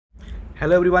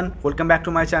Hello everyone, welcome back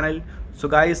to my channel. So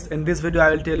guys, in this video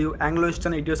I will tell you Anglo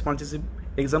ETO sponsorship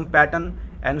exam pattern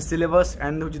and syllabus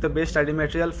and which is the best study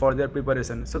material for their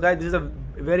preparation. So guys, this is a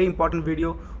very important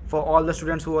video for all the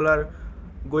students who all are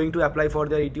going to apply for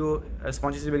their ETO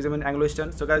sponsorship exam in Anglo.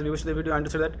 So guys, we watch the video and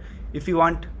understand that if you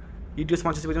want ETO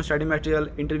sponsorship exam study material,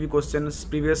 interview questions,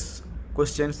 previous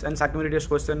questions and supplementary test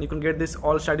question, you can get this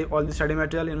all the study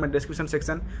material in my description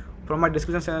section. From my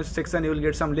description section you will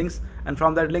get some links, and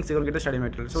from that links you will get the study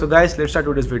material. So guys, let's start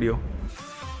today's video.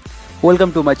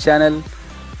 Welcome to my channel.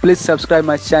 Please subscribe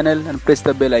my channel and press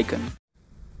the bell icon.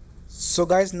 So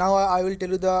guys, now I will tell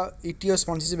you the ETO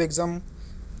sponsorship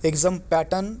exam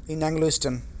pattern in Anglo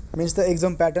Eastern. Means the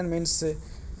exam pattern means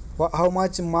how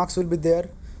much marks will be there.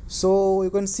 So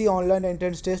you can see online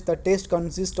entrance test. The test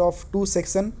consists of 2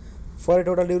 sections for a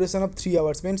total duration of 3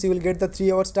 hours. Means you will get the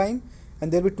 3 hours time,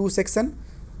 and there will be 2 sections.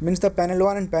 Means the panel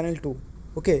 1 and panel 2.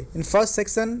 Okay, in first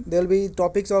section there will be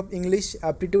topics of English,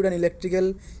 aptitude and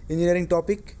electrical engineering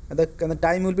topic, and the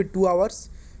time will be 2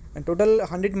 hours, and total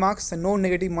 100 marks and no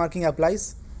negative marking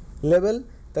applies. The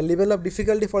level of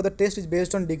difficulty for the test is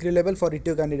based on degree level for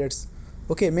ETO candidates.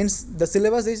 Okay, means the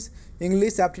syllabus is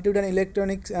English, aptitude and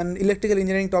electronics and electrical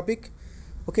engineering topic.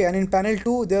 Okay, and in panel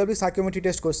 2 there will be psychometry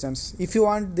test questions. If you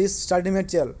want this study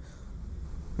material,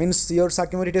 means your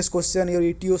psychometry test question, your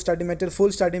ETO study material,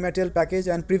 full study material package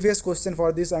and previous question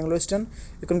for this Anglo Eastern,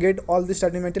 you can get all the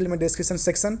study material in my description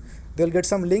section. They will get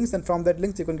some links, and from that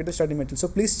links you can get the study material. So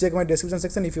please check my description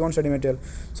section if you want study material.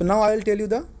 So now I will tell you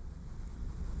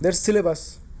their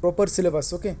syllabus, proper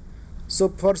syllabus. Okay, so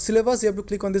for syllabus you have to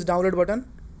click on this download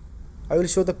button. I will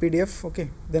show the PDF. Okay,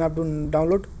 then I have to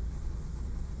download.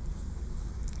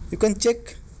 You can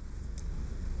check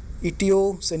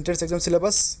ETO entrance exam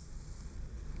syllabus.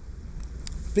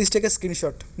 Please take a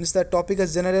screenshot. Means the topic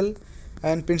is general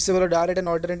and principle of direct and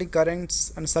alternating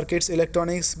currents and circuits,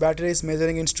 electronics, batteries,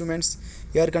 measuring instruments,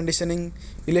 air conditioning,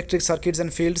 electric circuits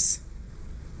and fields,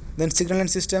 then signal and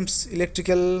systems,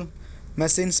 electrical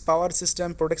machines, power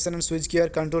system, protection and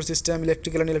switchgear, control system,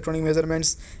 electrical and electronic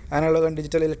measurements, analog and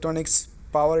digital electronics,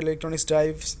 power electronics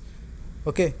drives.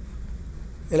 Okay,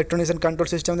 electronics and control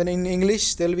system. Then in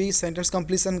English there will be sentence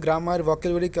completion, grammar,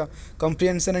 vocabulary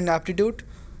comprehension and aptitude,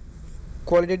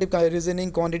 qualitative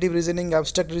reasoning, quantitative reasoning,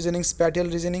 abstract reasoning, spatial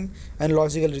reasoning and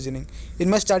logical reasoning.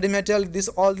 In my study material,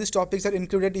 all these topics are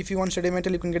included. If you want study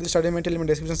material, you can get the study material in my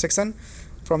description section.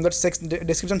 From that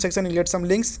description section you get some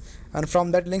links, and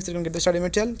from that links you can get the study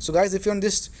material. So guys, if you want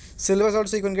this syllabus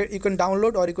also, you can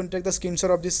download, or you can take the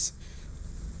screenshot of this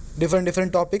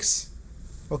different topics.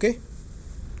 Okay,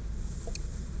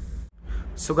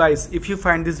 so guys, if you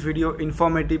find this video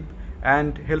informative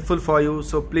and helpful for you,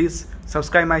 so please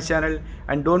subscribe my channel,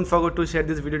 and don't forget to share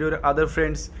this video to your other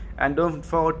friends, and don't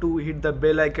forget to hit the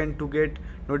bell icon to get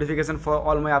notification for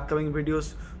all my upcoming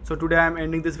videos. So today I am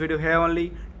ending this video here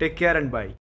only. Take care and bye.